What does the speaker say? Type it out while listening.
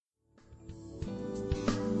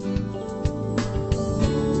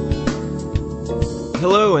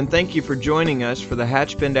Hello, and thank you for joining us for the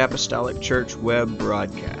Hatchbend Apostolic Church web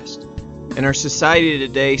broadcast. In our society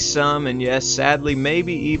today, some, and yes, sadly,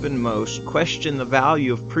 maybe even most, question the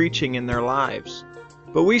value of preaching in their lives.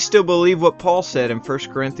 But we still believe what Paul said in 1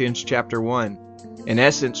 Corinthians chapter 1. In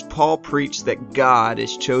essence, Paul preached that God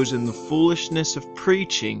has chosen the foolishness of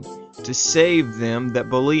preaching to save them that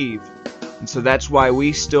believe. And so that's why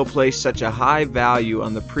we still place such a high value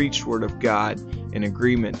on the preached word of God in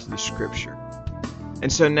agreement to the Scripture.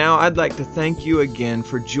 And so now I'd like to thank you again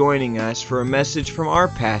for joining us for a message from our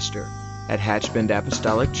pastor at Hatchbend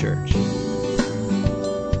Apostolic Church. Tremendous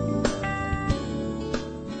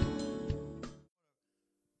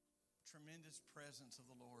presence of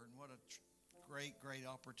the Lord, and what a great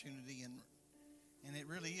opportunity, and it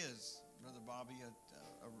really is, Brother Bobby,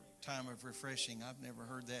 a time of refreshing. I've never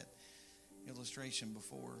heard that illustration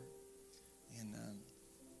before, and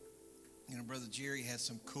Brother Jerry had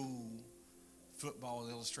some cool football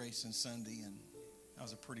illustration Sunday, and that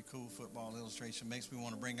was a pretty cool football illustration. Makes me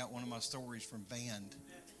want to bring out one of my stories from band.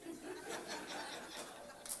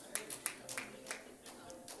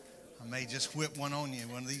 I may just whip one on you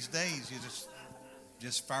one of these days. You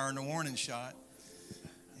just firing a warning shot.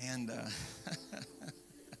 And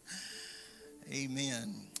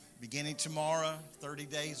amen. Beginning tomorrow, 30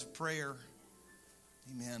 days of prayer.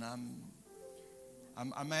 Amen.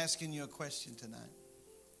 I'm asking you a question tonight.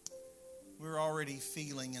 We're already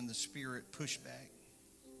feeling in the spirit pushback.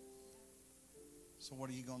 So what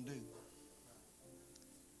are you going to do?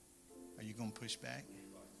 Are you going to push back?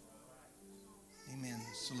 Amen.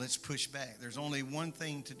 So let's push back. There's only one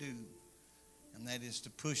thing to do, and that is to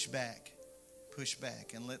push back. Push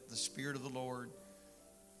back and let the Spirit of the Lord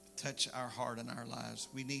touch our heart and our lives.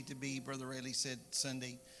 We need to be, Brother Rayleigh said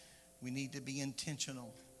Sunday, we need to be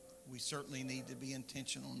intentional. We certainly need to be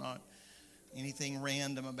intentional, not anything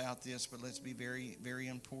random about this, but let's be very, very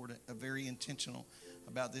important, very intentional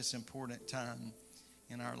about this important time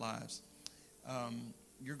in our lives.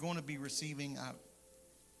 You're going to be receiving,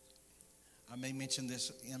 I may mention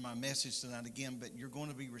this in my message tonight again, but you're going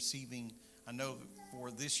to be receiving, I know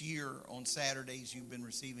for this year on Saturdays, you've been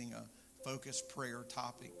receiving a focused prayer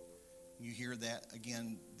topic. You hear that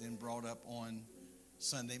again, then brought up on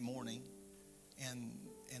Sunday morning.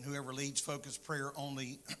 And whoever leads focused prayer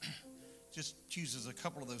only just chooses a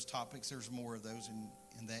couple of those topics. There's more of those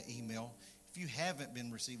in that email. If you haven't been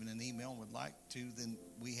receiving an email and would like to, then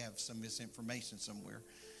we have some misinformation somewhere.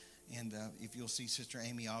 And if you'll see Sister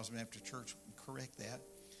Amy Osmond after church, correct that.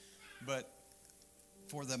 But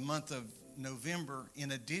for the month of November,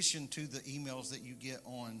 in addition to the emails that you get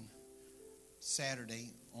on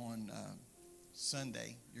Saturday, on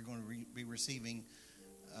Sunday, you're going to be receiving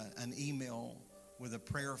an email with a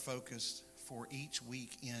prayer focus for each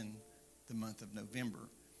week in the month of November.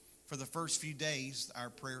 For the first few days, our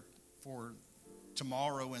prayer for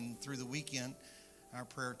tomorrow and through the weekend, our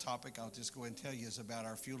prayer topic, I'll just go ahead and tell you, is about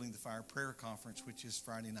our Fueling the Fire prayer conference, which is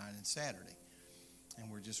Friday night and Saturday. And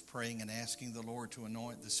we're just praying and asking the Lord to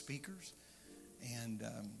anoint the speakers. And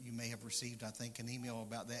you may have received, I think, an email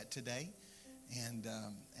about that today. And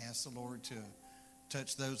ask the Lord to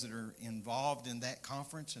touch those that are involved in that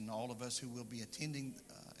conference and all of us who will be attending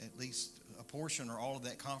at least a portion or all of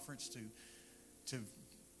that conference to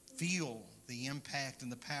feel the impact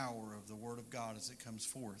and the power of the Word of God as it comes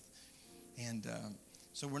forth. And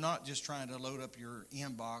so we're not just trying to load up your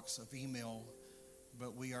inbox of email,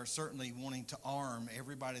 but we are certainly wanting to arm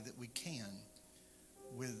everybody that we can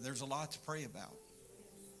with, there's a lot to pray about.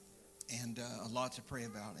 And a lot to pray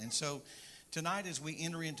about. And so tonight as we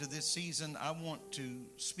enter into this season, I want to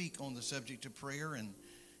speak on the subject of prayer, and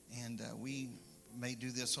we may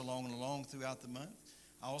do this along throughout the month.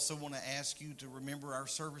 I also want to ask you to remember our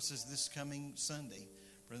services this coming Sunday.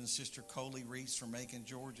 Brother and Sister Coley Reese from Macon,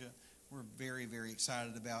 Georgia. We're very, very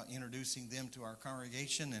excited about introducing them to our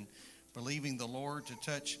congregation and believing the Lord to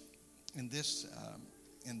touch in this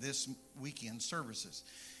weekend services.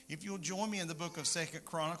 If you'll join me in the book of 2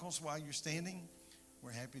 Chronicles while you're standing,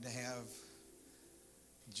 we're happy to have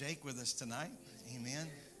Jake with us tonight. Amen.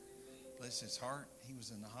 Bless his heart. He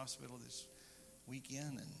was in the hospital this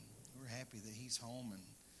weekend, and we're happy that he's home and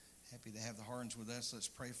happy to have the Hardens with us. Let's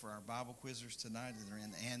pray for our Bible quizzers tonight that are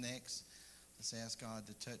in the annex. Let's ask God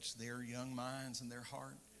to touch their young minds and their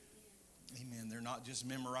heart. Amen. They're not just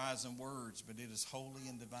memorizing words, but it is holy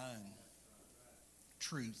and divine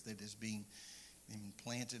truth that is being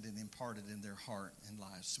implanted and imparted in their heart and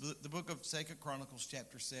lives. So the book of 2 Chronicles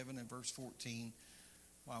chapter 7 and verse 14.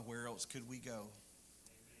 Wow, where else could we go?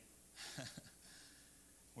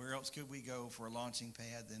 Where else could we go for a launching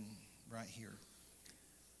pad than right here?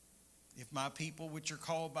 If my people, which are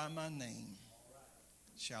called by my name,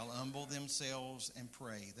 shall humble themselves and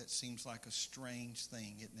pray. That seems like a strange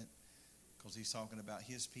thing, isn't it? Because he's talking about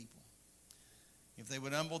his people. If they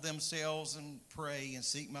would humble themselves and pray and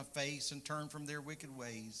seek my face and turn from their wicked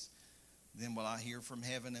ways, then will I hear from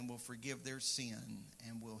heaven and will forgive their sin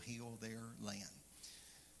and will heal their land.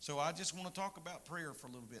 So I just want to talk about prayer for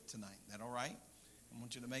a little bit tonight. Is that all right? I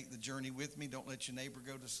want you to make the journey with me. Don't let your neighbor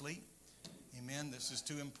go to sleep. Amen. This is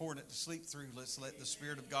too important to sleep through. Let's let the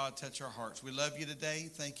Spirit of God touch our hearts. We love you today.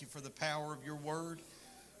 Thank you for the power of your word.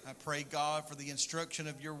 I pray, God, for the instruction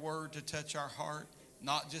of your word to touch our heart,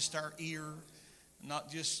 not just our ear,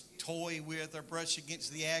 not just toy with or brush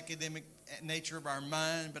against the academic nature of our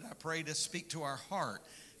mind, but I pray to speak to our heart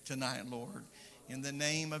tonight, Lord. In the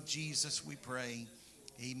name of Jesus, we pray.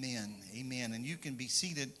 Amen. Amen. And you can be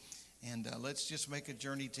seated, and let's just make a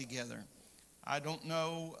journey together. I don't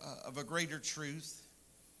know of a greater truth,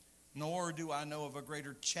 nor do I know of a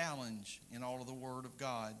greater challenge in all of the Word of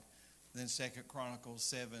God than 2 Chronicles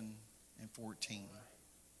 7 and 14.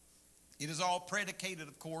 It is all predicated,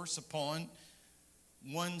 of course, upon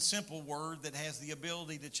one simple word that has the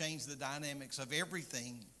ability to change the dynamics of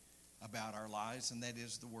everything about our lives, and that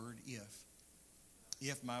is the word if.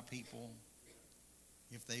 If my people,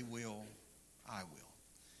 if they will, I will.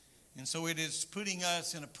 And so it is putting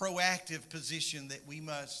us in a proactive position that we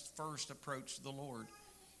must first approach the Lord.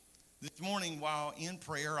 This morning, while in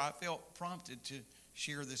prayer, I felt prompted to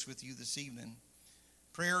share this with you this evening.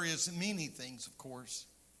 Prayer is many things, of course.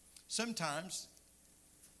 Sometimes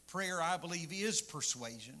prayer, I believe, is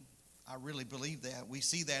persuasion. I really believe that. We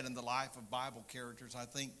see that in the life of Bible characters. I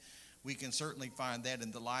think we can certainly find that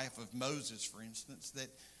in the life of Moses, for instance,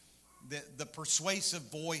 that the persuasive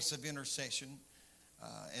voice of intercession,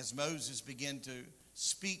 as Moses began to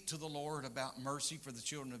speak to the Lord about mercy for the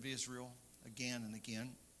children of Israel again and again.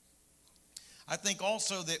 I think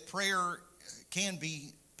also that prayer can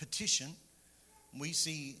be petition. We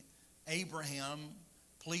see Abraham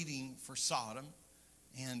pleading for Sodom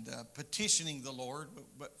and petitioning the Lord,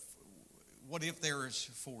 but what if there is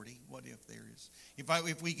 40? What if there is,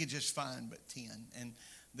 if we could just find but 10, and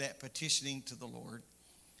that petitioning to the Lord.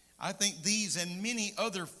 I think these and many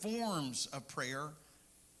other forms of prayer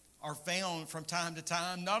are found from time to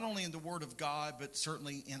time, not only in the Word of God, but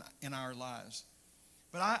certainly in our lives.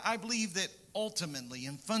 But I believe that ultimately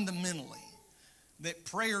and fundamentally, that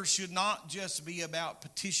prayer should not just be about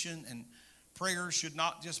petition, and prayer should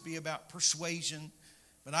not just be about persuasion,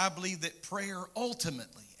 but I believe that prayer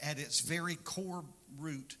ultimately, at its very core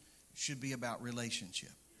root, should be about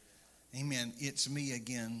relationship. Amen. It's me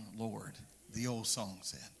again, Lord, the old song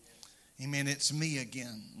said. Amen. It's me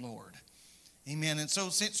again, Lord. Amen. And so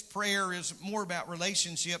since prayer is more about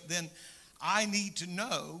relationship, then I need to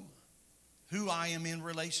know who I am in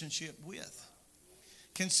relationship with.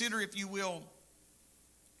 Consider, if you will,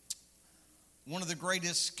 one of the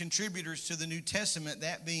greatest contributors to the New Testament,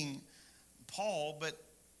 that being Paul, but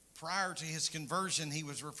prior to his conversion, he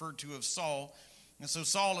was referred to as Saul. And so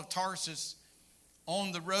Saul of Tarsus,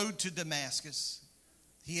 on the road to Damascus,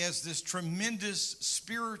 he has this tremendous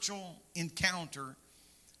spiritual encounter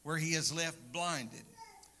where he is left blinded.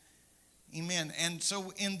 Amen. And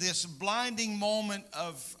so in this blinding moment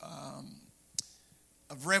of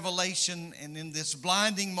revelation, and in this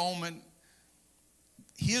blinding moment,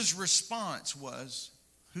 his response was,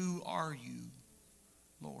 "Who are you,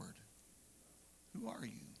 Lord? Who are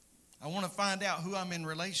you? I want to find out who I'm in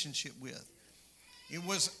relationship with." It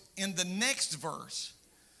was in the next verse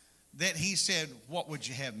that he said, "What would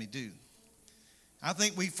you have me do?" I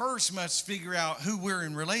think we first must figure out who we're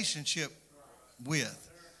in relationship with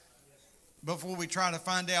before we try to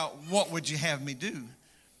find out what would you have me do.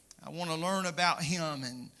 I want to learn about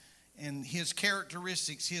him and his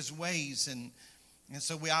characteristics, his ways, and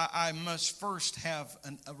so I must first have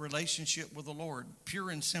a relationship with the Lord,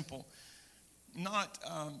 pure and simple, not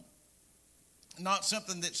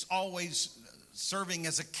something that's always serving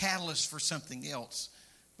as a catalyst for something else,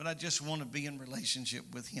 but I just want to be in relationship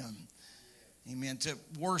with him. Amen. To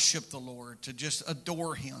worship the Lord, to just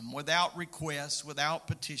adore him without request, without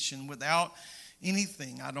petition, without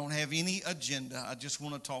anything. I don't have any agenda. I just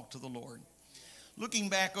want to talk to the Lord. Looking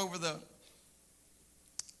back over the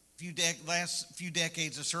last few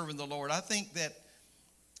decades of serving the Lord, I think that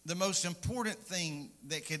the most important thing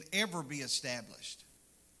that could ever be established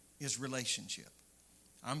is relationship.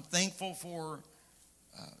 I'm thankful for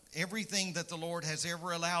everything that the Lord has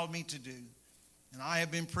ever allowed me to do. And I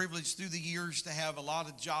have been privileged through the years to have a lot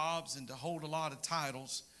of jobs and to hold a lot of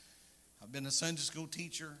titles. I've been a Sunday school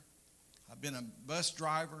teacher. I've been a bus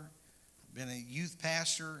driver. I've been a youth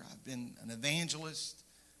pastor. I've been an evangelist.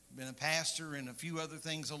 I've been a pastor and a few other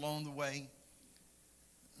things along the way.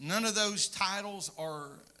 none of those titles or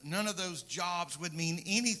none of those jobs would mean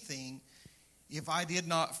anything if I did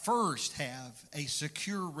not first have a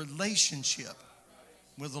secure relationship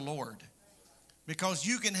with the Lord. Because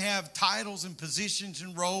you can have titles and positions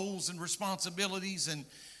and roles and responsibilities and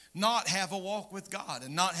not have a walk with God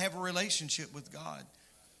and not have a relationship with God.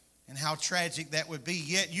 And how tragic that would be.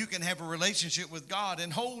 Yet you can have a relationship with God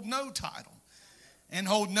and hold no title and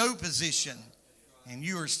hold no position. And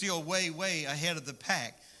you are still way, way ahead of the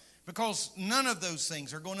pack. Because none of those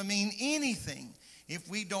things are going to mean anything if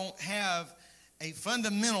we don't have a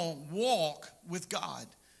fundamental walk with God.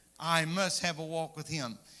 I must have a walk with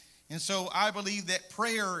Him. And so I believe that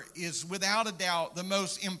prayer is without a doubt the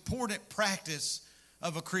most important practice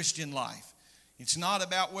of a Christian life. It's not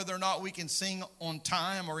about whether or not we can sing on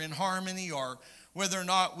time or in harmony or whether or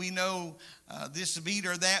not we know this beat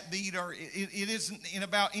or that beat. Or it isn't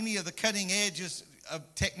about any of the cutting edges of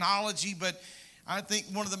technology, but I think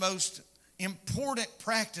one of the most important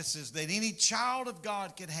practices that any child of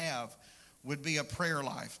God could have would be a prayer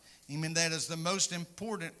life. I mean, that is the most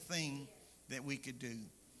important thing that we could do.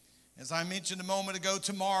 As I mentioned a moment ago,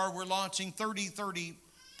 tomorrow we're launching 30-30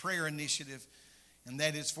 prayer initiative. And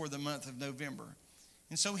that is for the month of November.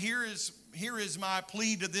 And so here is my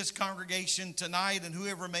plea to this congregation tonight and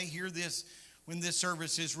whoever may hear this when this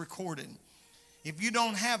service is recorded. If you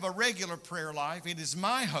don't have a regular prayer life, it is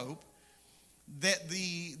my hope that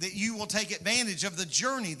you will take advantage of the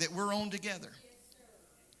journey that we're on together.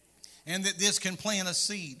 And that this can plant a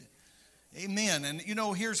seed. Amen. And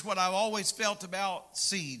here's what I've always felt about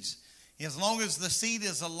seeds. As long as the seed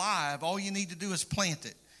is alive, all you need to do is plant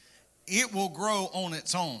it. It will grow on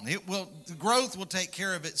its own. The growth will take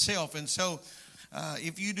care of itself. And so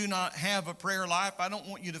if you do not have a prayer life, I don't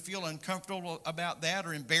want you to feel uncomfortable about that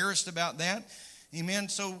or embarrassed about that. Amen.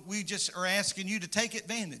 So we just are asking you to take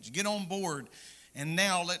advantage, get on board. And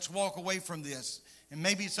now let's walk away from this. And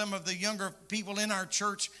maybe some of the younger people in our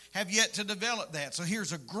church have yet to develop that. So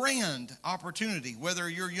here's a grand opportunity, whether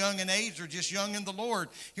you're young in age or just young in the Lord,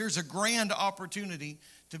 here's a grand opportunity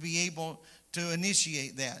to be able to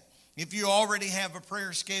initiate that. If you already have a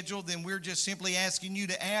prayer schedule, then we're just simply asking you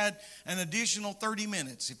to add an additional 30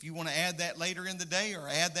 minutes. If you want to add that later in the day or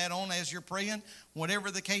add that on as you're praying,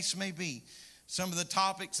 whatever the case may be. Some of the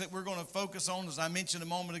topics that we're going to focus on, as I mentioned a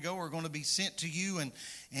moment ago, are going to be sent to you. And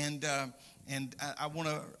I want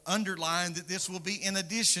to underline that this will be in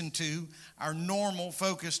addition to our normal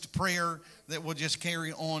focused prayer that will just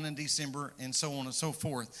carry on in December and so on and so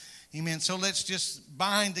forth. Amen. So let's just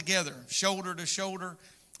bind together, shoulder to shoulder,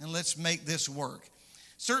 and let's make this work.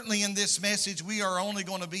 Certainly in this message, we are only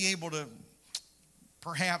going to be able to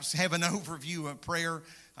perhaps have an overview of prayer.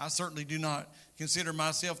 I certainly do not consider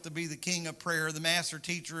myself to be the king of prayer, the master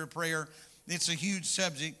teacher of prayer. It's a huge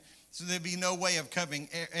subject, so there'll be no way of covering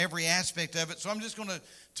every aspect of it. So I'm just going to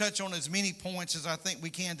touch on as many points as I think we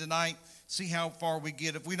can tonight, see how far we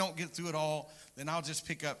get. If we don't get through it all, then I'll just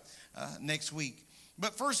pick up next week.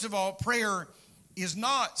 But first of all, prayer is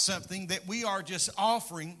not something that we are just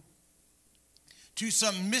offering to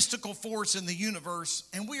some mystical force in the universe,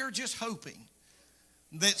 and we are just hoping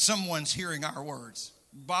that someone's hearing our words.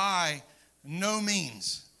 By no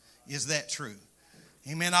means is that true.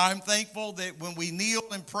 Amen. I'm thankful that when we kneel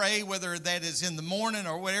and pray, whether that is in the morning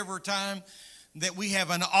or whatever time, that we have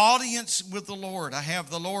an audience with the Lord. I have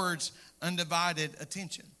the Lord's undivided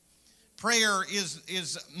attention. Prayer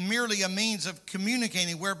is merely a means of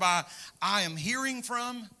communicating whereby I am hearing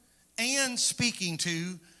from and speaking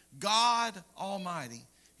to God Almighty.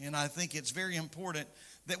 And I think it's very important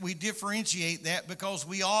that we differentiate that, because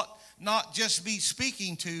we ought not just be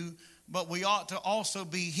speaking to, but we ought to also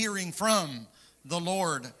be hearing from the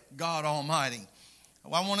Lord God Almighty.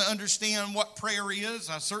 Well, I want to understand what prayer is.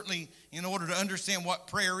 I certainly, in order to understand what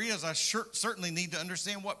prayer is, I certainly need to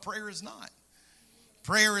understand what prayer is not.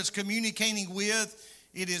 Prayer is communicating with,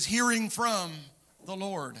 it is hearing from the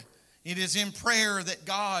Lord. It is in prayer that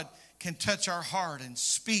God can touch our heart and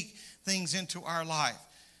speak things into our life.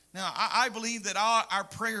 Now, I believe that our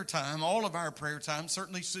prayer time, all of our prayer time,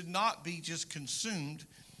 certainly should not be just consumed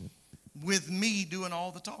with me doing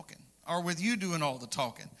all the talking or with you doing all the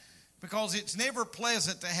talking, because it's never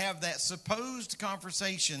pleasant to have that supposed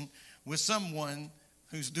conversation with someone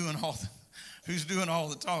who's doing all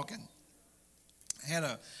the talking. I had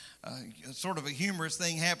a sort of a humorous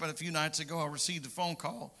thing happen a few nights ago. I received a phone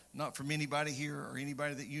call, not from anybody here or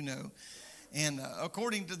anybody that you know. And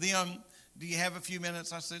according to them, do you have a few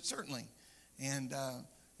minutes? I said, certainly. And I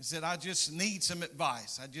said, I just need some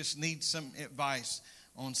advice. I just need some advice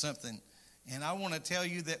on something. And I want to tell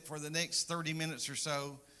you that for the next 30 minutes or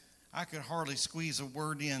so, I could hardly squeeze a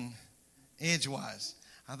word in edgewise.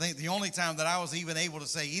 I think the only time that I was even able to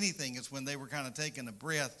say anything is when they were kind of taking a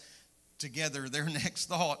breath together, their next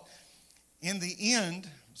thought. In the end,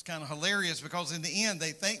 it was kind of hilarious because in the end,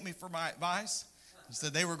 they thanked me for my advice and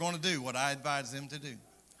said they were going to do what I advised them to do.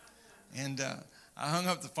 And I hung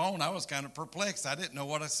up the phone. I was kind of perplexed. I didn't know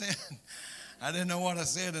what I said. I didn't know what I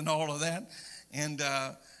said and all of that. And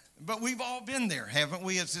but we've all been there, haven't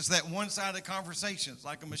we? It's just that one-sided conversation. It's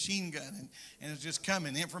like a machine gun, and it's just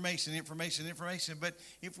coming, information. But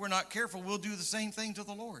if we're not careful, we'll do the same thing to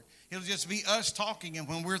the Lord. It'll just be us talking, and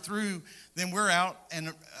when we're through, then we're out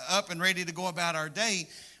and up and ready to go about our day,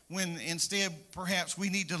 when instead perhaps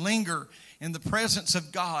we need to linger in the presence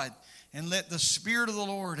of God and let the Spirit of the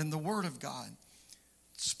Lord and the Word of God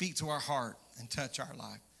speak to our heart and touch our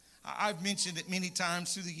life. I've mentioned it many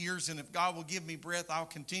times through the years, and if God will give me breath, I'll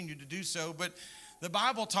continue to do so. But the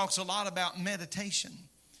Bible talks a lot about meditation.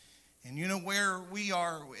 And you know where we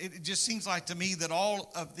are, it just seems like to me that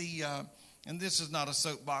all of the, and this is not a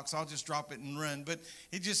soapbox, I'll just drop it and run, but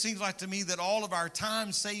it just seems like to me that all of our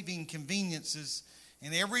time-saving conveniences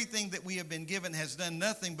and everything that we have been given has done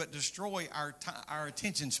nothing but destroy our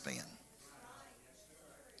attention span.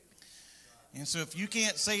 And so if you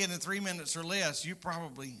can't say it in 3 minutes or less, you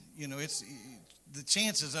probably, it's the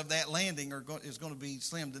chances of that landing is going to be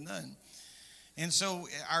slim to none. And so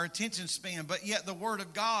our attention span, but yet the Word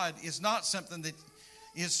of God is not something that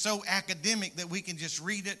is so academic that we can just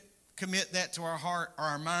read it, commit that to our heart or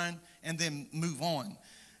our mind, and then move on.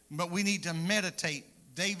 But we need to meditate.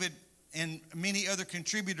 David and many other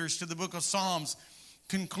contributors to the book of Psalms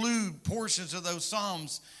conclude portions of those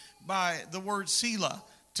Psalms by the word Selah.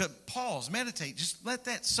 To pause, meditate, just let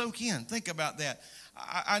that soak in. Think about that.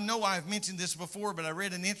 I know I've mentioned this before, but I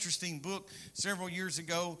read an interesting book several years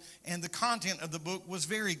ago, and the content of the book was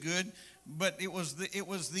very good, but it was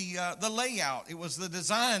the layout, it was the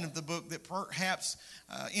design of the book that perhaps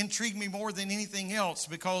intrigued me more than anything else,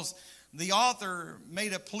 because the author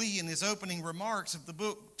made a plea in his opening remarks of the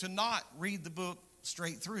book to not read the book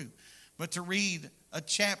straight through, but to read a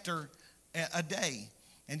chapter a day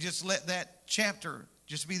and just let that chapter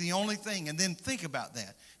just be the only thing, and then think about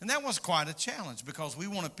that. And that was quite a challenge, because we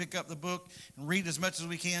want to pick up the book and read as much as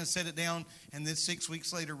we can, set it down, and then 6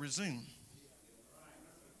 weeks later resume.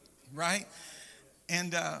 Right?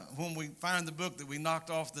 And when we find the book that we knocked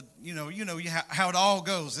off how it all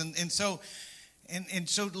goes. And so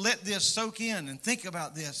let this soak in and think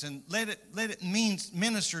about this, and let it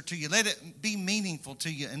minister to you. Let it be meaningful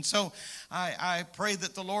to you. And so I pray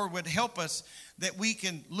that the Lord would help us, that we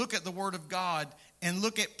can look at the Word of God and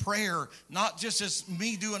look at prayer, not just as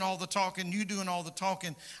me doing all the talking, you doing all the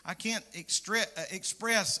talking. I can't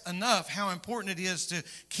express enough how important it is to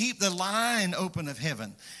keep the line open of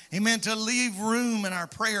heaven. Amen. To leave room in our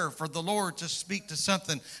prayer for the Lord to speak to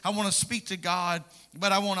something. I want to speak to God,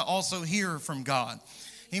 but I want to also hear from God.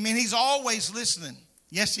 Amen. He's always listening.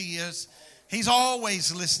 Yes, He is. He's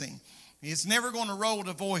always listening. It's never going to roll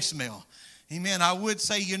to voicemail. Amen. I would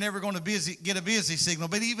say you're never going to get a busy signal,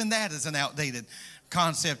 but even that is an outdated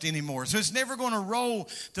concept anymore. So it's never going to roll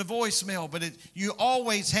to voicemail, but you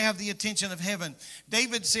always have the attention of heaven.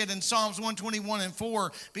 David said in Psalms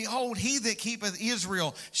 121:4, "Behold, he that keepeth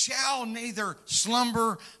Israel shall neither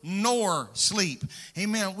slumber nor sleep."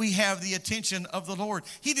 Amen. We have the attention of the Lord.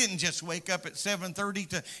 He didn't just wake up at 7:30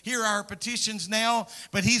 to hear our petitions now,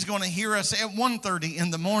 but He's going to hear us at 1:30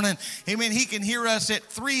 in the morning. Amen. He can hear us at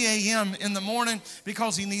 3 a.m. in the morning,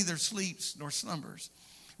 because He neither sleeps nor slumbers.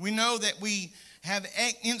 We know that we have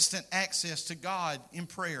instant access to God in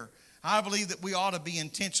prayer. I believe that we ought to be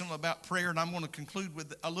intentional about prayer, and I'm going to conclude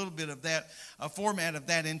with a little bit of that, a format of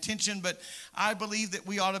that intention. But I believe that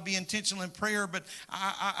we ought to be intentional in prayer. But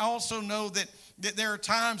I also know that there are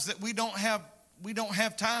times that we don't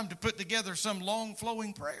have time to put together some long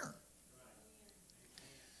flowing prayer.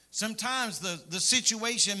 Sometimes the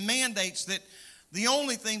situation mandates that the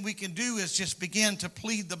only thing we can do is just begin to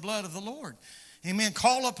plead the blood of the Lord. Amen.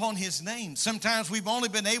 Call upon His name. Sometimes we've only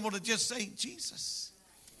been able to just say Jesus.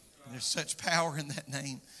 There's such power in that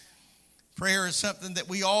name. Prayer is something that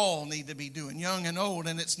we all need to be doing, young and old,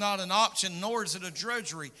 and it's not an option, nor is it a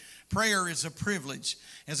drudgery. Prayer is a privilege.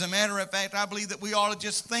 As a matter of fact, I believe that we ought to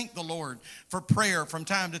just thank the Lord for prayer from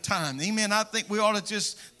time to time. Amen. I think we ought to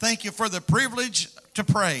just thank You for the privilege to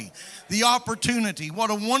pray, the opportunity. What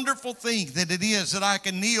a wonderful thing that it is that I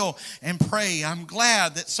can kneel and pray. I'm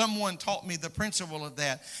glad that someone taught me the principle of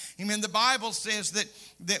that. Amen. The Bible says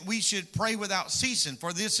that we should pray without ceasing,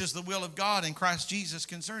 for this is the will of God in Christ Jesus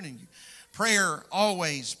concerning you. Prayer,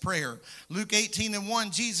 always prayer. Luke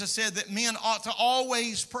 18:1, Jesus said that men ought to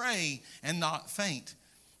always pray and not faint.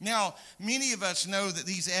 Now, many of us know that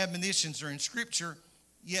these admonitions are in Scripture,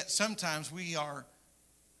 yet sometimes we are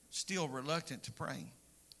still reluctant to pray.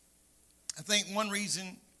 I think one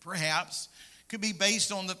reason perhaps could be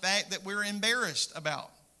based on the fact that we're embarrassed about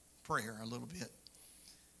prayer a little bit.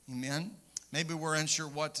 Amen. Maybe we're unsure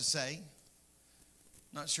what to say.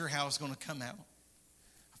 Not sure how it's going to come out.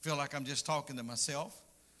 I feel like I'm just talking to myself.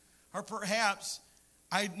 Or perhaps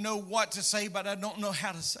I know what to say, but I don't know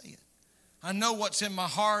how to say it. I know what's in my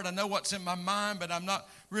heart. I know what's in my mind, but I'm not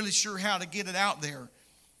really sure how to get it out there.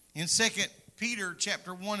 In 2 Peter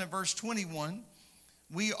chapter 1 and verse 21,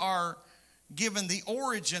 we are given the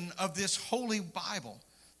origin of this holy Bible.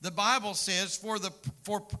 The Bible says, for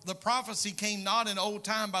the prophecy came not in old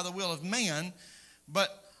time by the will of man, but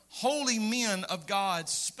holy men of God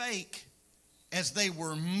spake as they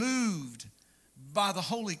were moved by the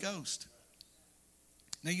Holy Ghost.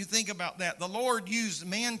 Now you think about that. The Lord used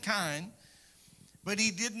mankind, but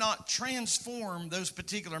he did not transform those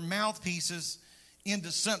particular mouthpieces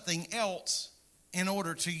into something else in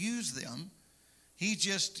order to use them. He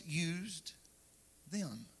just used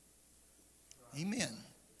them. Amen.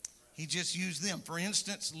 He just used them. For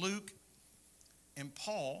instance, Luke and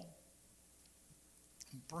Paul,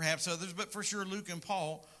 perhaps others, but for sure Luke and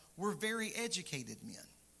Paul were very educated men.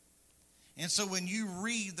 And so when you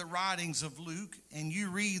read the writings of Luke and you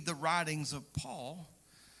read the writings of Paul,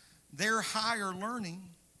 their higher learning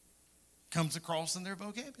comes across in their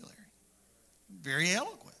vocabulary. Very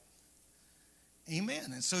eloquent.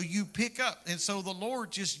 Amen. And so you pick up. And so the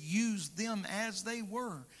Lord just used them as they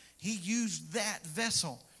were. He used that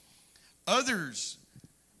vessel. Others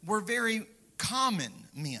were very common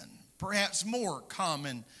men, perhaps more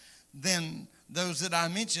common than those that I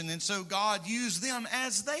mentioned. And so God used them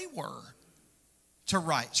as they were to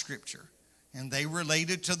write Scripture. And they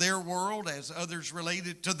related to their world as others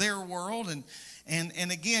related to their world.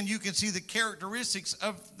 And again, you can see the characteristics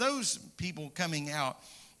of those people coming out.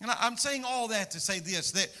 And I'm saying all that to say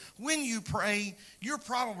this, that when you pray, you're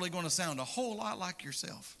probably going to sound a whole lot like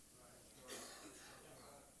yourself.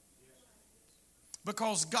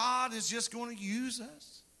 Because God is just going to use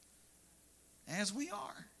us as we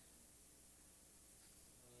are.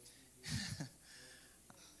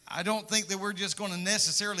 I don't think that we're just going to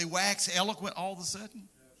necessarily wax eloquent all of a sudden,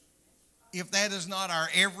 if that is not our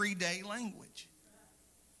everyday language.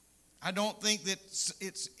 I don't think that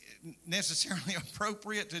it's necessarily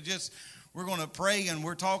appropriate to just, we're going to pray and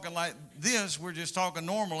we're talking like this, we're just talking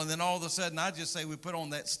normal, and then all of a sudden I just say we put on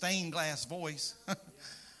that stained glass voice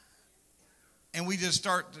and we just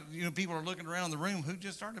start, people are looking around the room, who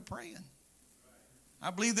just started praying? I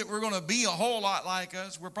believe that we're going to be a whole lot like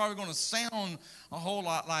us. We're probably going to sound a whole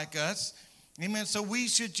lot like us. Amen. So we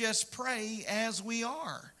should just pray as we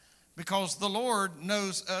are, because the Lord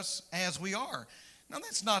knows us as we are. Now,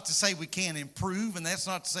 that's not to say we can't improve, and that's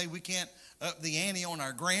not to say we can't up the ante on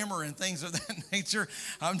our grammar and things of that nature.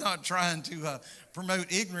 I'm not trying to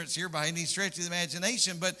promote ignorance here by any stretch of the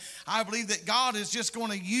imagination, but I believe that God is just going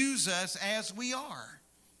to use us as we are.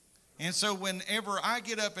 And so whenever I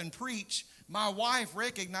get up and preach, my wife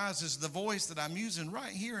recognizes the voice that I'm using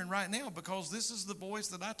right here and right now, because this is the voice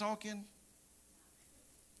that I talk in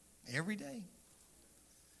every day.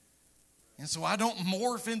 And so I don't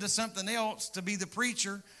morph into something else to be the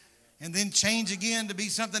preacher and then change again to be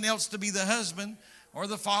something else to be the husband or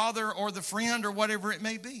the father or the friend or whatever it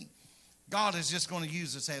may be. God is just going to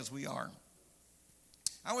use us as we are.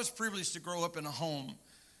 I was privileged to grow up in a home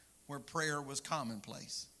where prayer was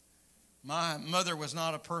commonplace. My mother was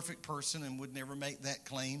not a perfect person and would never make that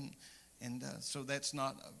claim. And so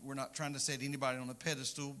we're not trying to set anybody on a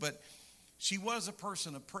pedestal, but she was a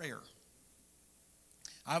person of prayer.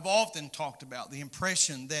 I've often talked about the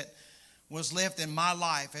impression that was left in my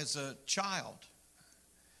life as a child.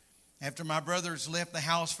 After my brothers left the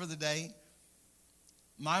house for the day,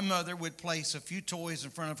 my mother would place a few toys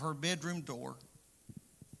in front of her bedroom door.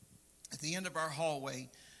 At the end of our hallway,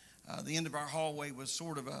 was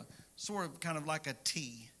sort of kind of like a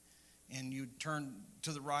T, and you'd turn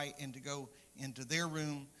to the right, and to go into their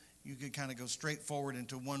room, you could kind of go straight forward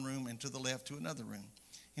into one room and to the left to another room.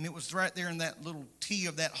 And it was right there in that little T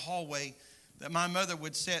of that hallway that my mother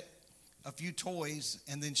would set a few toys,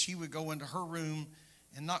 and then she would go into her room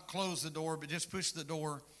and not close the door, but just push the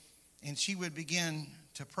door, and she would begin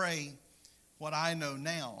to pray what I know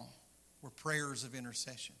now were prayers of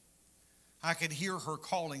intercession. I could hear her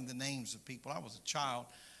calling the names of people. I was a child,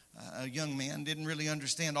 a young man, didn't really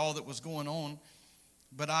understand all that was going on,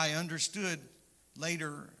 but I understood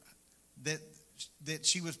later that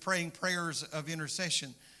she was praying prayers of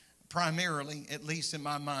intercession, primarily, at least in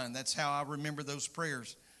my mind. That's how I remember those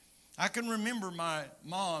prayers. I can remember my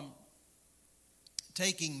mom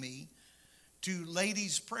taking me to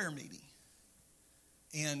ladies' prayer meeting.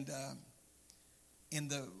 And in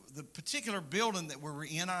the particular building that we were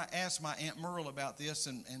in, I asked my Aunt Merle about this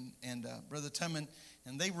and Brother Tumman,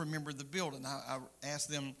 and they remembered the building. I asked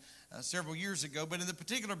them several years ago, but in the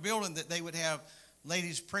particular building that they would have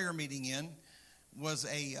ladies' prayer meeting in was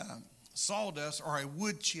a sawdust or a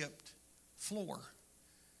wood-chipped floor.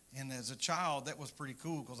 And as a child, that was pretty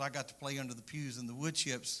cool because I got to play under the pews and the wood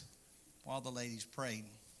chips while the ladies prayed.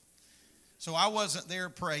 So I wasn't there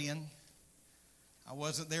praying. I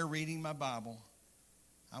wasn't there reading my Bible.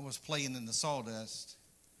 I was playing in the sawdust,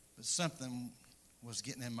 but something was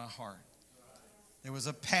getting in my heart. There was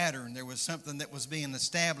a pattern. There was something that was being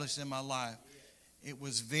established in my life. It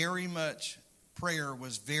was very much, prayer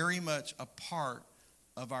was very much a part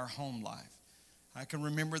of our home life. I can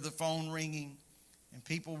remember the phone ringing, and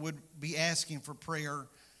people would be asking for prayer.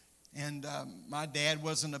 And my dad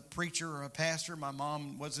wasn't a preacher or a pastor. My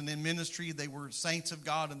mom wasn't in ministry. They were saints of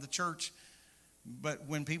God in the church. But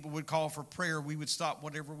when people would call for prayer, we would stop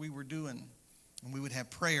whatever we were doing, and we would have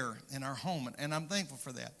prayer in our home. And I'm thankful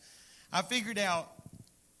for that. I figured out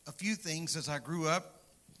a few things as I grew up,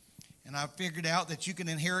 and I figured out that you can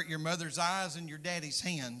inherit your mother's eyes and your daddy's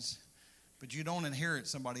hands, but you don't inherit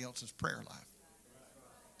somebody else's prayer life.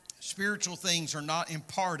 Spiritual things are not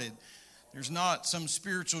imparted. There's not some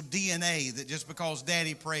spiritual DNA that just because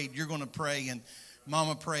daddy prayed, you're going to pray, and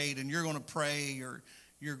mama prayed, and you're going to pray, or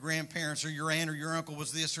your grandparents or your aunt or your uncle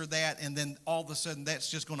was this or that, and then all of a sudden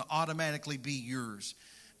that's just going to automatically be yours.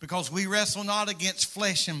 Because we wrestle not against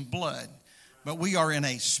flesh and blood, but we are in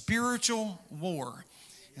a spiritual war.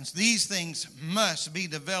 And so these things must be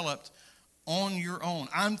developed on your own.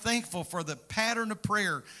 I'm thankful for the pattern of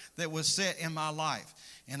prayer that was set in my life.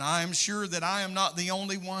 And I am sure that I am not the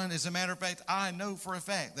only one. As a matter of fact, I know for a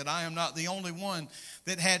fact that I am not the only one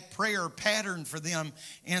that had prayer patterned for them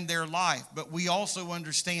in their life. But we also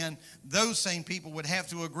understand those same people would have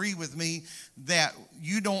to agree with me that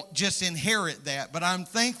you don't just inherit that. But I'm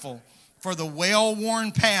thankful for the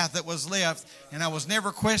well-worn path that was left. And I was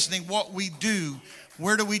never questioning what we do.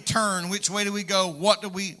 Where do we turn? Which way do we go? What do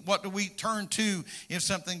we turn to if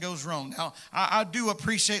something goes wrong? Now, I do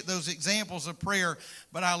appreciate those examples of prayer,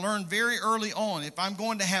 but I learned very early on, if I'm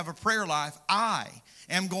going to have a prayer life, I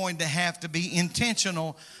am going to have to be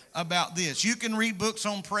intentional about this. You can read books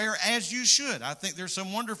on prayer, as you should. I think there's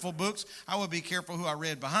some wonderful books. I would be careful who I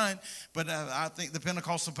read behind, but I think the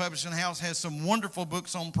Pentecostal Publishing House has some wonderful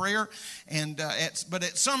books on prayer. But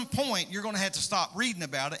at some point, you're going to have to stop reading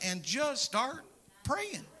about it and just start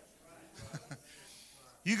praying.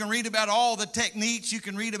 You can read about all the techniques. You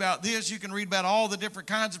can read about this. You can read about all the different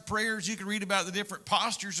kinds of prayers. You can read about the different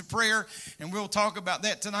postures of prayer, and we'll talk about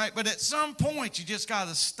that tonight. But at some point, you just got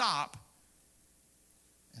to stop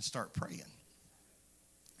and start praying.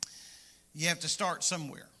 You have to start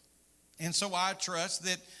somewhere. And so I trust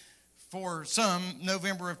that for some,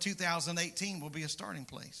 November of 2018 will be a starting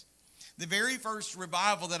place. The very first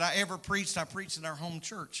revival that I ever preached, I preached in our home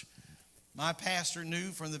church. My pastor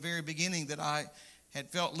knew from the very beginning that I had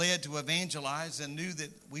felt led to evangelize and knew that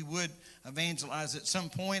we would evangelize at some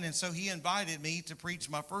point. And so he invited me to preach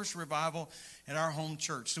my first revival at our home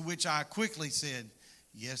church, to which I quickly said,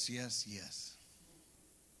 yes, yes, yes.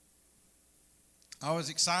 I was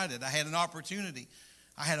excited. I had an opportunity.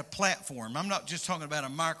 I had a platform. I'm not just talking about a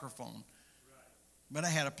microphone, but I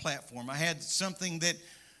had a platform. I had something that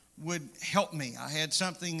would help me. I had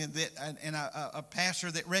something that, and a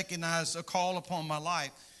pastor that recognized a call upon my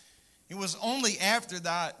life. It was only after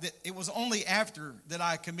that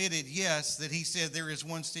I committed yes that he said there is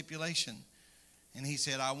one stipulation. And he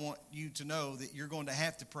said, I want you to know that you're going to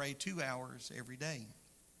have to pray 2 hours every day.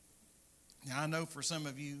 Now, I know for some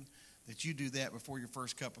of you that you do that before your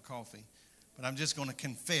first cup of coffee. But I'm just going to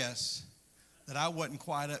confess that I wasn't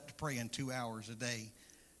quite up to praying 2 hours a day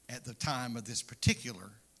at the time of this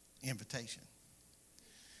particular invitation.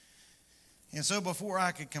 And so before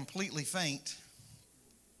I could completely faint,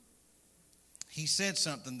 he said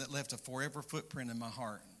something that left a forever footprint in my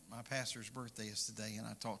heart. My pastor's birthday is today, and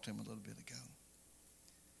I talked to him a little bit ago.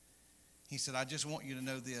 He said, I just want you to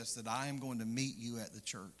know this, that I am going to meet you at the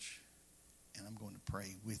church, and I'm going to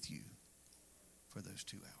pray with you for those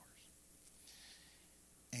 2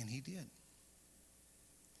 hours. And he did.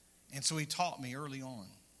 And so he taught me early on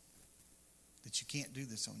that you can't do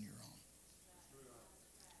this on your own.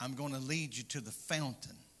 I'm going to lead you to the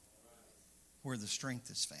fountain where the strength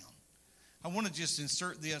is found. I want to just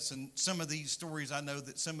insert this, and some of these stories I know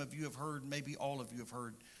that some of you have heard, maybe all of you have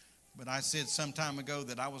heard, but I said some time ago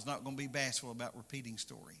that I was not going to be bashful about repeating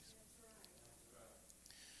stories.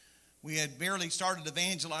 We had barely started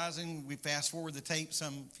evangelizing. We fast forward the tape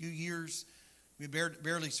some few years. We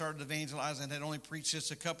barely started evangelizing and had only preached just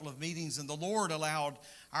a couple of meetings, and the Lord allowed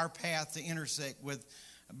our path to intersect with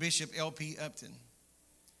Bishop L.P. Upton.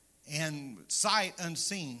 And sight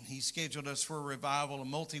unseen, he scheduled us for a revival, a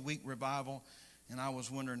multi-week revival, and I was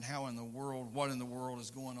wondering what in the world is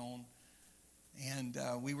going on. And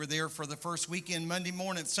we were there for the first weekend, Monday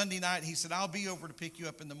morning. Sunday night, he said, I'll be over to pick you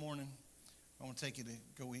up in the morning. I want to take you to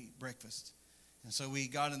go eat breakfast. And so we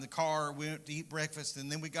got in the car, we went to eat breakfast,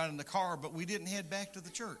 and then we got in the car, but we didn't head back to the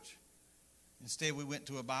church. Instead, we went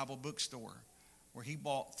to a Bible bookstore where he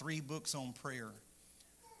bought 3 books on prayer,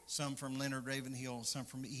 some from Leonard Ravenhill, some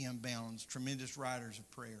from E.M. Bounds, tremendous writers of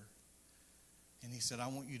prayer. And he said, I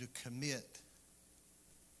want you to commit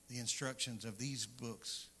the instructions of these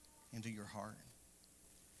books into your heart.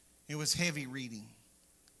 It was heavy reading,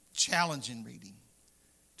 challenging reading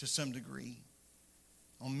to some degree,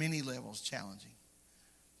 on many levels challenging.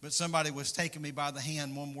 But somebody was taking me by the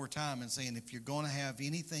hand one more time and saying, if you're going to have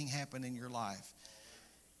anything happen in your life,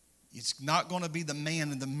 it's not going to be the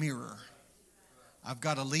man in the mirror. I've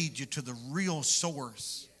got to lead you to the real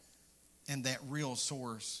source, and that real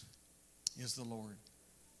source is the Lord.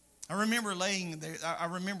 I remember laying there. I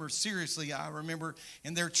remember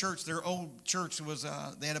in their church, their old church was,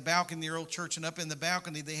 they had a balcony in their old church, and up in the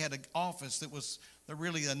balcony they had an office that was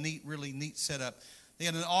really neat setup. They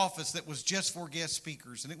had an office that was just for guest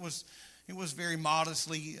speakers, and it was very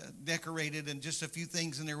modestly decorated, and just a few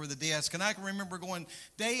things in there with a desk. And I can remember going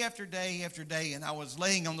day after day after day, and I was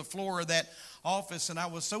laying on the floor of that office, and I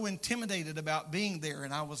was so intimidated about being there,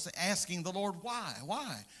 and I was asking the Lord, why?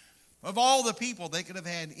 Of all the people, they could have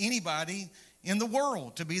had anybody in the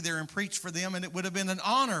world to be there and preach for them, and it would have been an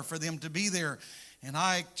honor for them to be there. And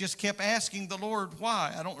I just kept asking the Lord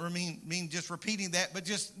why. I don't mean just repeating that, but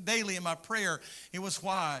just daily in my prayer, it was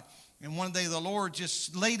why. And one day the Lord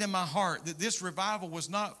just laid in my heart that this revival was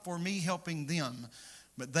not for me helping them,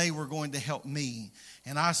 but they were going to help me.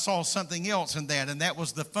 And I saw something else in that, and that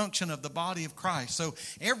was the function of the body of Christ. So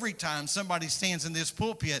every time somebody stands in this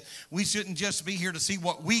pulpit, we shouldn't just be here to see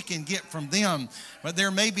what we can get from them, but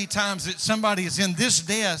there may be times that somebody is in this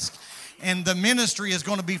desk and the ministry is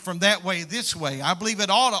going to be from that way, this way. I believe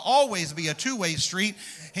it ought to always be a two-way street.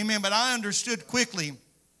 Amen. But I understood quickly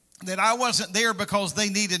that I wasn't there because they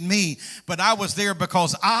needed me, but I was there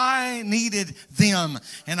because I needed them.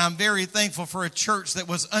 And I'm very thankful for a church that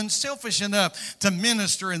was unselfish enough to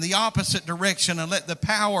minister in the opposite direction and let the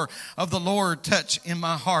power of the Lord touch in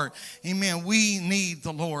my heart. Amen. We need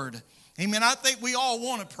the Lord. Amen. I think we all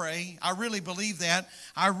want to pray. I really believe that.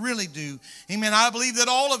 I really do. Amen. I believe that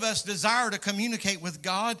all of us desire to communicate with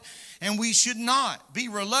God, and we should not be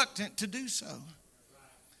reluctant to do so.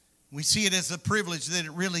 We see it as a privilege that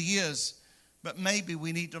it really is, but maybe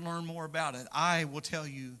we need to learn more about it. I will tell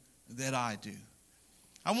you that I do.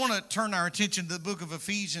 I want to turn our attention to the book of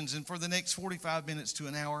Ephesians, and for the next 45 minutes to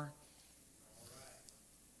an hour,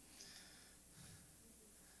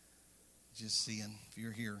 just seeing if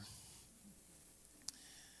you're here.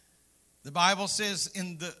 The Bible says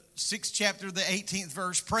in the 6th chapter, the 18th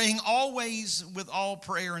verse, praying always with all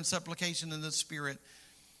prayer and supplication in the Spirit,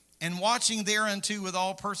 and watching thereunto with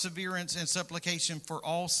all perseverance and supplication for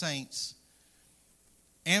all saints.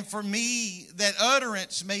 And for me, that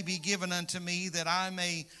utterance may be given unto me, that I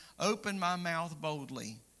may open my mouth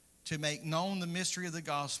boldly to make known the mystery of the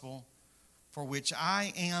gospel, for which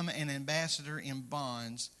I am an ambassador in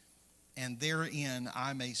bonds, and therein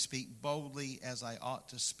I may speak boldly as I ought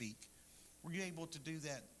to speak. Were you able to do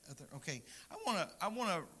that? Okay. I want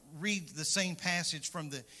to read the same passage from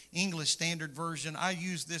the English Standard Version. I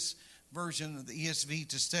use this version of the ESV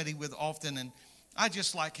to study with often, and I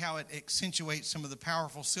just like how it accentuates some of the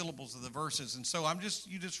powerful syllables of the verses. And so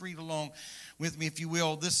you just read along with me, if you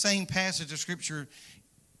will. This same passage of Scripture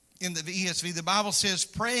in the ESV, the Bible says,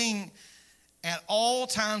 praying at all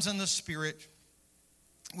times in the Spirit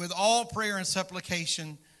with all prayer and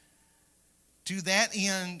supplication. To that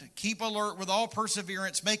end, keep alert with all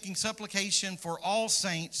perseverance, making supplication for all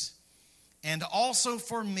saints, and also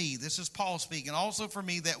for me, this is Paul speaking, also for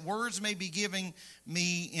me, that words may be given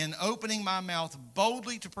me in opening my mouth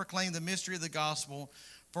boldly to proclaim the mystery of the gospel,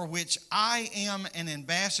 for which I am an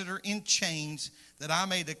ambassador in chains, that I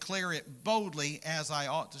may declare it boldly as I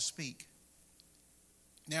ought to speak.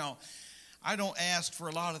 Now, I don't ask for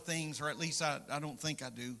a lot of things, or at least I don't think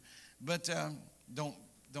I do, but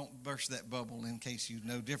don't burst that bubble in case you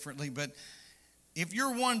know differently. But if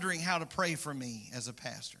you're wondering how to pray for me as a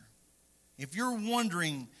pastor, if you're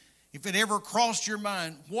wondering if it ever crossed your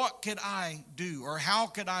mind, what could I do or how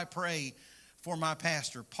could I pray for my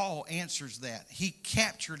pastor? Paul answers that. He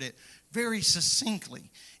captured it very succinctly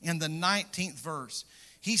in the 19th verse.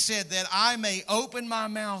 He said that I may open my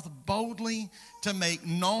mouth boldly to make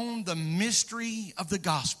known the mystery of the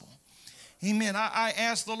gospel. Amen. I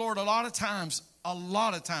ask the Lord a lot of times,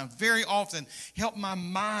 very often, help my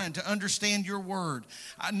mind to understand your word.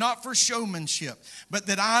 Not for showmanship, but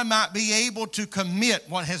that I might be able to commit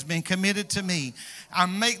what has been committed to me. I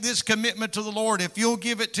make this commitment to the Lord. If you'll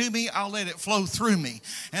give it to me, I'll let it flow through me,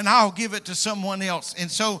 and I'll give it to someone else. And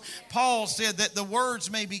so Paul said that the words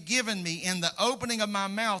may be given me in the opening of my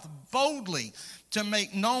mouth boldly to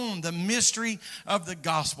make known the mystery of the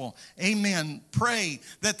gospel. Amen. Pray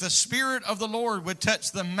that the Spirit of the Lord would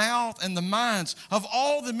touch the mouth and the minds of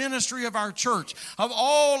all the ministry of our church, of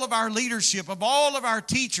all of our leadership, of all of our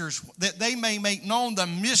teachers, that they may make known the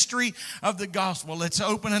mystery of the gospel. Let's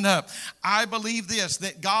open it up. I believe this,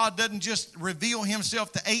 that God doesn't just reveal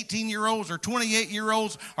himself to 18-year-olds or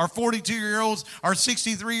 28-year-olds or 42-year-olds or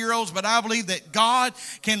 63-year-olds, but I believe that God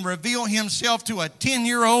can reveal himself to a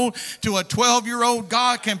 10-year-old, to a 12-year-old.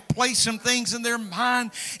 God can place some things in their mind,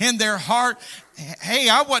 in their heart. Hey,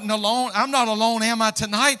 I wasn't alone. I'm not alone, am I,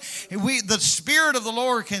 tonight? The Spirit of the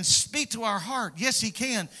Lord can speak to our heart. Yes, he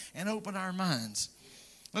can, and open our minds.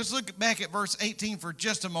 Let's look back at verse 18 for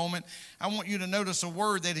just a moment. I want you to notice a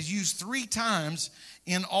word that is used 3 times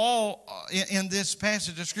in this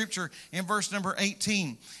passage of Scripture in verse number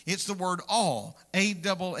 18. It's the word all,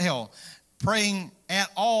 A-double-L. Praying at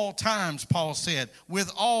all times, Paul said,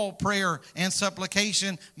 with all prayer and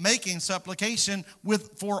supplication, making supplication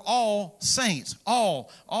for all saints. All.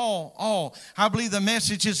 I believe the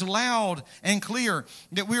message is loud and clear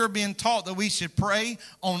that we are being taught that we should pray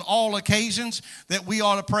on all occasions, that we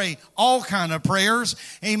ought to pray all kind of prayers,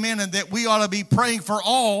 amen, and that we ought to be praying for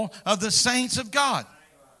all of the saints of God.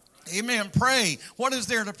 Amen. Pray. What is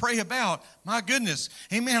there to pray about? My goodness.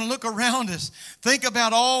 Amen. Look around us. Think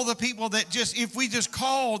about all the people that if we just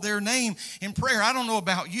call their name in prayer. I don't know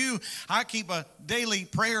about you. I keep a daily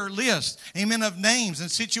prayer list, amen, of names and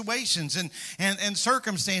situations and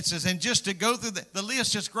circumstances. And just to go through the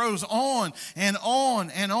list just grows on and on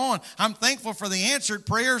and on. I'm thankful for the answered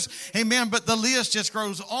prayers, amen, but the list just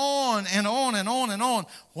grows on and on and on and on.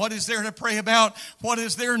 What is there to pray about? What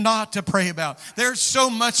is there not to pray about? There's so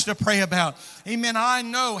much to pray about. Amen. I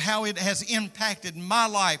know how it has impacted my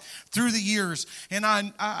life through the years. And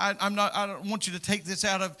I don't want you to take this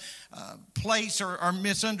out of place or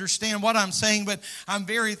misunderstand what I'm saying, but I'm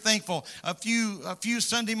very thankful. A few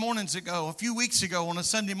Sunday mornings ago, a few weeks ago on a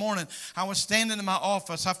Sunday morning, I was standing in my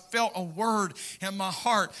office. I felt a word in my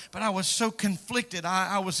heart, but I was so conflicted.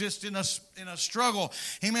 I was just in a struggle.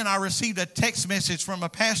 Amen. I received a text message from a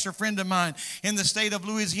pastor friend of mine in the state of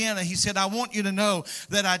Louisiana. He said, I want you to know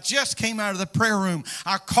that I just came out of the prayer room.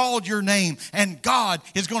 I called your name, and God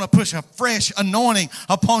is going to push a fresh anointing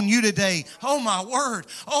upon you today. Oh, my word.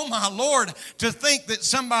 Oh, my Lord. To think that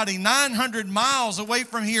somebody 900 miles away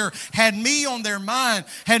from here had me on their mind,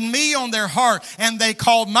 had me on their heart, and they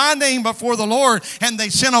called my name before the Lord, and they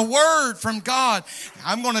sent a word from God.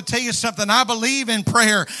 I'm going to tell you something. I believe in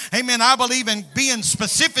prayer. Amen. I believe in being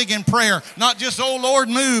specific in prayer, not just, oh, Lord,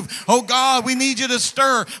 move. Oh, God, we need you to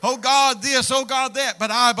stir. Oh, God, this. Oh, God, that.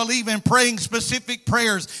 But I believe in praying specific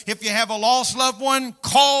prayers. If you have a lost loved one,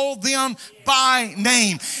 call them by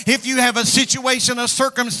name. If you have a situation, a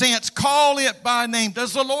circumstance, call it by name.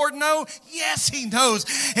 Does the Lord know? Yes, he knows.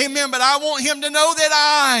 Amen. But I want him to know that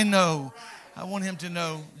I know. I want him to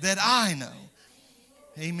know that I know.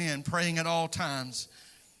 Amen. Praying at all times.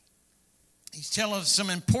 He's telling us some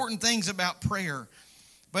important things about prayer,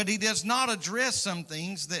 but he does not address some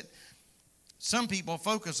things that some people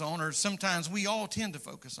focus on, or sometimes we all tend to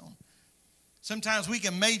focus on. Sometimes we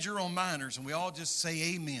can major on minors, and we all just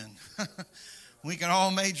say amen. We can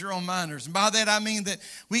all major on minors. And by that I mean that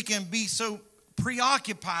we can be so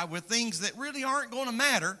preoccupied with things that really aren't going to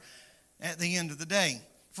matter at the end of the day.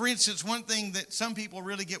 For instance, one thing that some people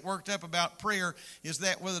really get worked up about prayer is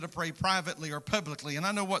that whether to pray privately or publicly. And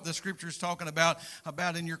I know what the Scripture is talking about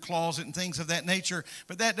in your closet and things of that nature.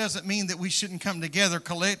 But that doesn't mean that we shouldn't come together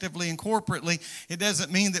collectively and corporately. It doesn't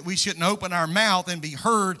mean that we shouldn't open our mouth and be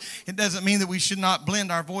heard. It doesn't mean that we should not blend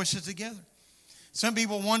our voices together. Some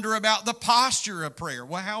people wonder about the posture of prayer.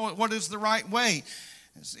 Well, what is the right way?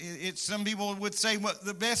 Some people would say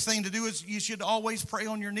the best thing to do is you should always pray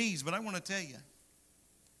on your knees. But I want to tell you,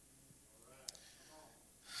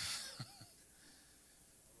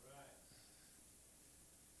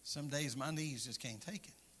 some days my knees just can't take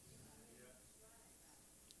it.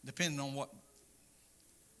 Depending on what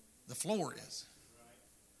the floor is.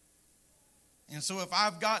 And so if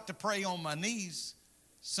I've got to pray on my knees,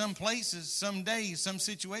 some places, some days, some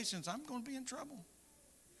situations, I'm going to be in trouble.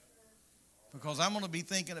 Because I'm going to be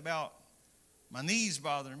thinking about My knees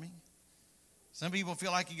bother me. Some people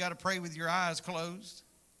feel like you got to pray with your eyes closed.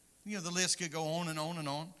 You know, the list could go on and on and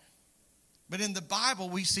on. But in the Bible,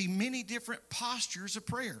 we see many different postures of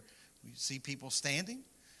prayer. We see people standing.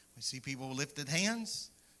 We see people with lifted hands.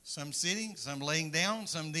 Some sitting, some laying down,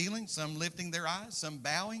 some kneeling, some lifting their eyes, some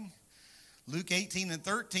bowing. Luke 18 and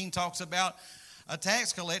 13 talks about a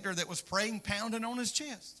tax collector that was praying, pounding on his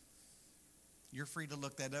chest. You're free to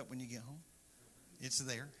look that up when you get home. It's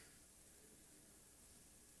there.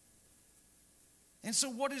 And so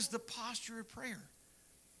what is the posture of prayer?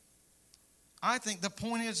 I think the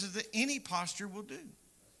point is that any posture will do.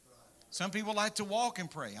 Some people like to walk and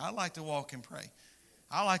pray. I like to walk and pray.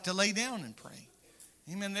 I like to lay down and pray.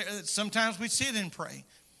 Amen. Sometimes we sit and pray.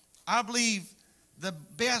 I believe the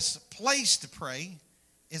best place to pray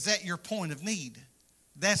is at your point of need.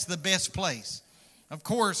 That's the best place. Of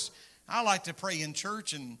course, I like to pray in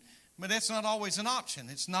church, but that's not always an option.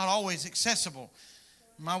 It's not always accessible.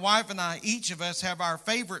 My wife and I, each of us, have our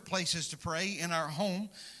favorite places to pray in our home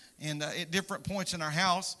and at different points in our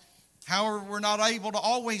house. However, we're not able to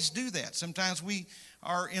always do that. Sometimes we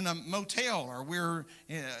are in a motel or we're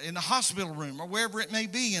in a hospital room or wherever it may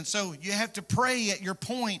be. And so you have to pray at your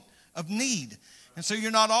point of need. And so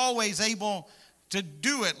you're not always able to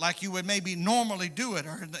do it like you would maybe normally do it,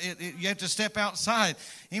 or you have to step outside.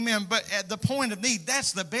 Amen. But at the point of need,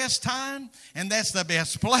 that's the best time, and that's the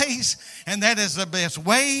best place, and that is the best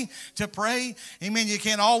way to pray. Amen. You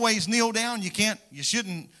can't always kneel down. You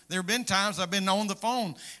shouldn't. There have been times I've been on the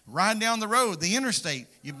phone, riding down the road, the interstate.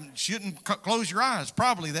 You shouldn't close your eyes,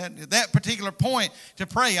 probably that particular point to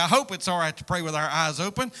pray. I hope it's all right to pray with our eyes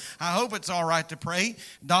open. I hope it's all right to pray,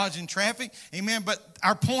 dodging traffic. Amen. But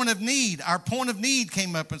our point of need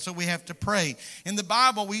came up, and so we have to pray. In the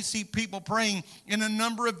Bible, we see people praying in a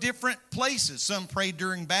number of different places. Some prayed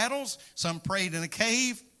during battles. Some prayed in a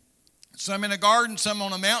cave. Some in a garden, some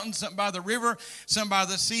on a mountain, some by the river, some by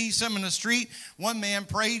the sea, some in the street. One man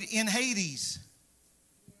prayed in Hades.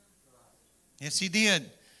 Yes, he did.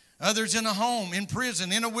 Others in a home, in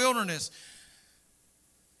prison, in a wilderness.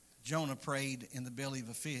 Jonah prayed in the belly of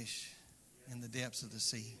a fish, in the depths of the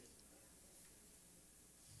sea.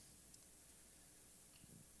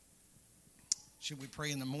 Should we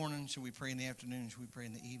pray in the morning? Should we pray in the afternoon? Should we pray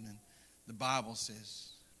in the evening? The Bible says,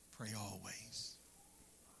 pray always.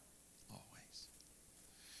 Always.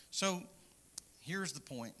 So here's the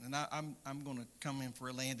point, and I'm going to come in for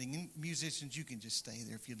a landing. And musicians, you can just stay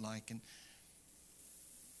there if you'd like. And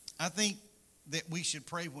I think that we should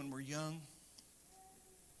pray when we're young.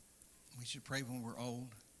 We should pray when we're old.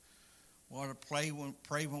 We ought to pray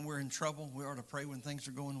when we're in trouble. We ought to pray when things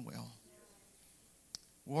are going well.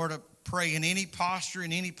 We ought to pray in any posture,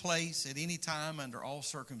 in any place, at any time, under all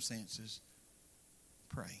circumstances.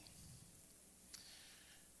 Pray.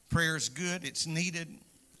 Prayer is good. It's needed.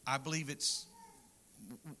 I believe it's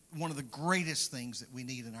one of the greatest things that we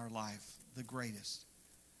need in our life. The greatest.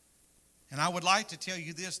 And I would like to tell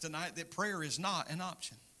you this tonight, that prayer is not an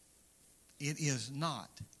option. It is not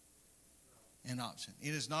an option.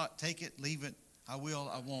 It is not take it, leave it, I will,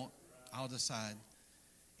 I won't, I'll decide.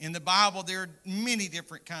 In the Bible, there are many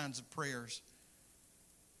different kinds of prayers.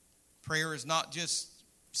 Prayer is not just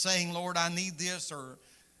saying, Lord, I need this, or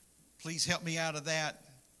please help me out of that.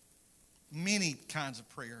 Many kinds of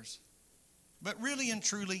prayers. But really and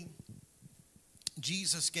truly,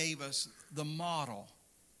 Jesus gave us the model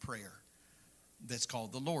prayer that's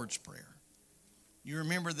called the Lord's Prayer. You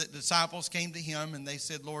remember that disciples came to him and they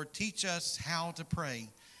said, Lord, teach us how to pray.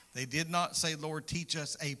 They did not say, Lord, teach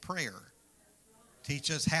us a prayer.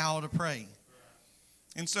 Teach us how to pray.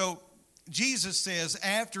 And so Jesus says,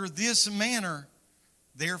 after this manner,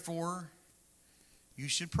 therefore, you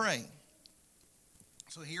should pray.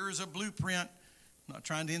 So here is a blueprint. I'm not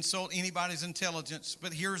trying to insult anybody's intelligence,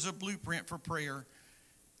 but here's a blueprint for prayer.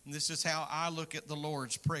 And this is how I look at the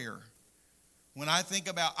Lord's Prayer. When I think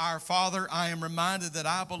about our Father, I am reminded that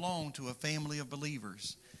I belong to a family of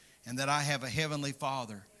believers and that I have a heavenly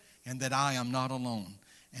Father and that I am not alone.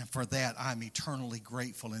 And for that, I'm eternally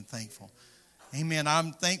grateful and thankful. Amen.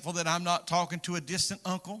 I'm thankful that I'm not talking to a distant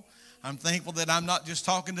uncle. I'm thankful that I'm not just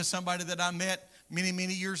talking to somebody that I met many,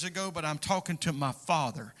 many years ago, but I'm talking to my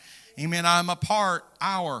Father. Amen. I'm a part,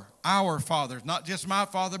 our Father. Not just my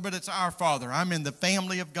Father, but it's our Father. I'm in the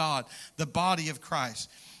family of God, the body of Christ.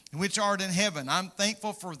 which art in heaven. I'm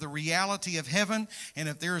thankful for the reality of heaven. And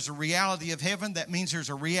if there is a reality of heaven, that means there's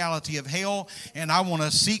a reality of hell. And I want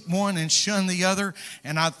to seek one and shun the other.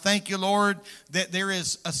 And I thank you, Lord, that there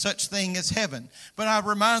is a such thing as heaven. But I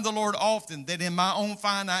remind the Lord often that in my own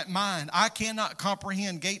finite mind, I cannot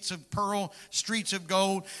comprehend gates of pearl, streets of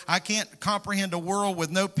gold. I can't comprehend a world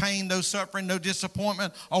with no pain, no suffering, no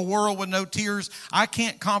disappointment, a world with no tears. I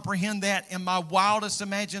can't comprehend that in my wildest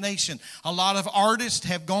imagination. A lot of artists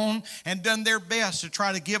have gone and done their best to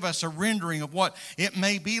try to give us a rendering of what it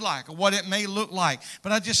may be like or what it may look like.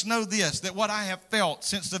 But I just know this, that what I have felt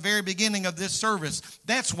since the very beginning of this service,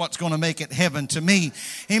 that's what's going to make it heaven to me.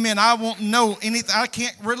 Amen. I won't know anything. I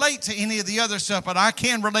can't relate to any of the other stuff, but I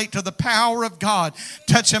can relate to the power of God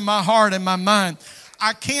touching my heart and my mind.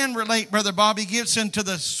 I can relate, Brother Bobby Gibson, to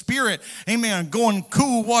the Spirit, amen, going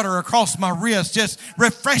cool water across my wrist, just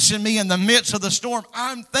refreshing me in the midst of the storm.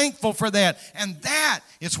 I'm thankful for that. And that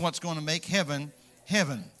is what's going to make heaven,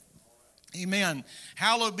 heaven. Amen.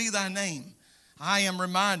 Hallowed be thy name. I am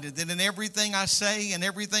reminded that in everything I say and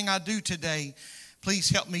everything I do today, please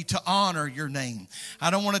help me to honor your name.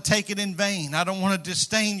 I don't want to take it in vain. I don't want to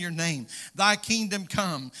disdain your name. Thy kingdom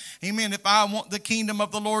come. Amen. If I want the kingdom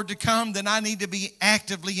of the Lord to come, then I need to be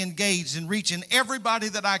actively engaged in reaching everybody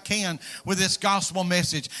that I can with this gospel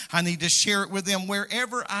message. I need to share it with them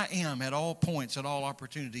wherever I am, at all points, at all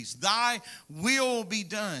opportunities. Thy will be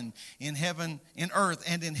done in heaven, in earth,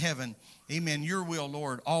 and in heaven. Amen. Your will,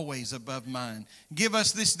 Lord, always above mine. Give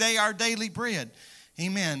us this day our daily bread.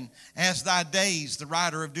 Amen. As thy days, the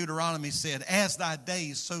writer of Deuteronomy said, as thy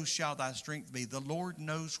days, so shall thy strength be. The Lord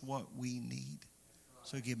knows what we need.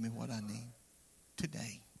 So give me what I need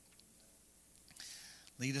today.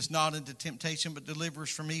 Lead us not into temptation, but deliver us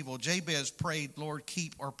from evil. Jabez prayed, Lord,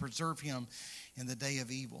 keep or preserve him in the day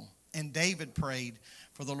of evil. And David prayed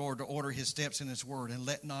for the Lord to order his steps in his word, and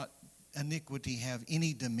let not iniquity have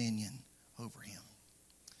any dominion over him.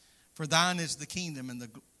 For thine is the kingdom and the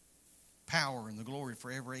power and the glory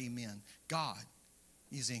forever. Amen. God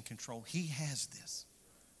is in control. He has this.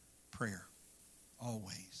 Prayer.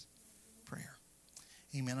 Always. Prayer.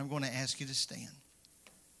 Amen. I'm going to ask you to stand.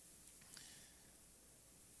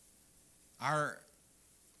 Our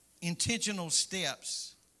intentional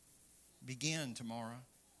steps begin tomorrow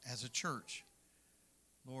as a church.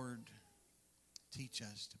 Lord, teach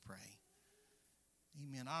us to pray.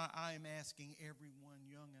 Amen. I am asking everyone,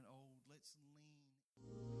 young and old, let's lean.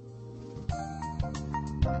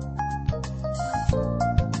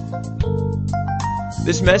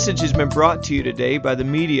 This message has been brought to you today by the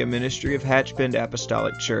media ministry of Hatchbend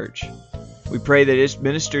Apostolic Church. We pray that it's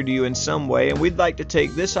ministered to you in some way, and we'd like to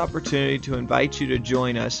take this opportunity to invite you to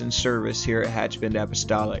join us in service here at Hatchbend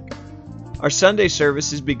Apostolic. Our Sunday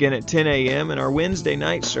services begin at 10 a.m. and our Wednesday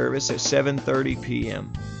night service at 7:30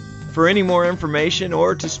 p.m. For any more information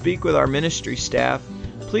or to speak with our ministry staff,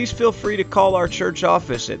 please feel free to call our church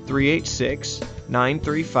office at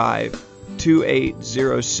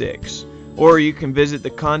 386-935-2806, or you can visit the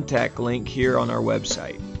contact link here on our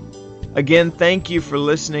website. Again, thank you for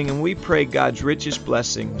listening, and we pray God's richest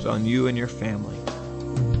blessings on you and your family.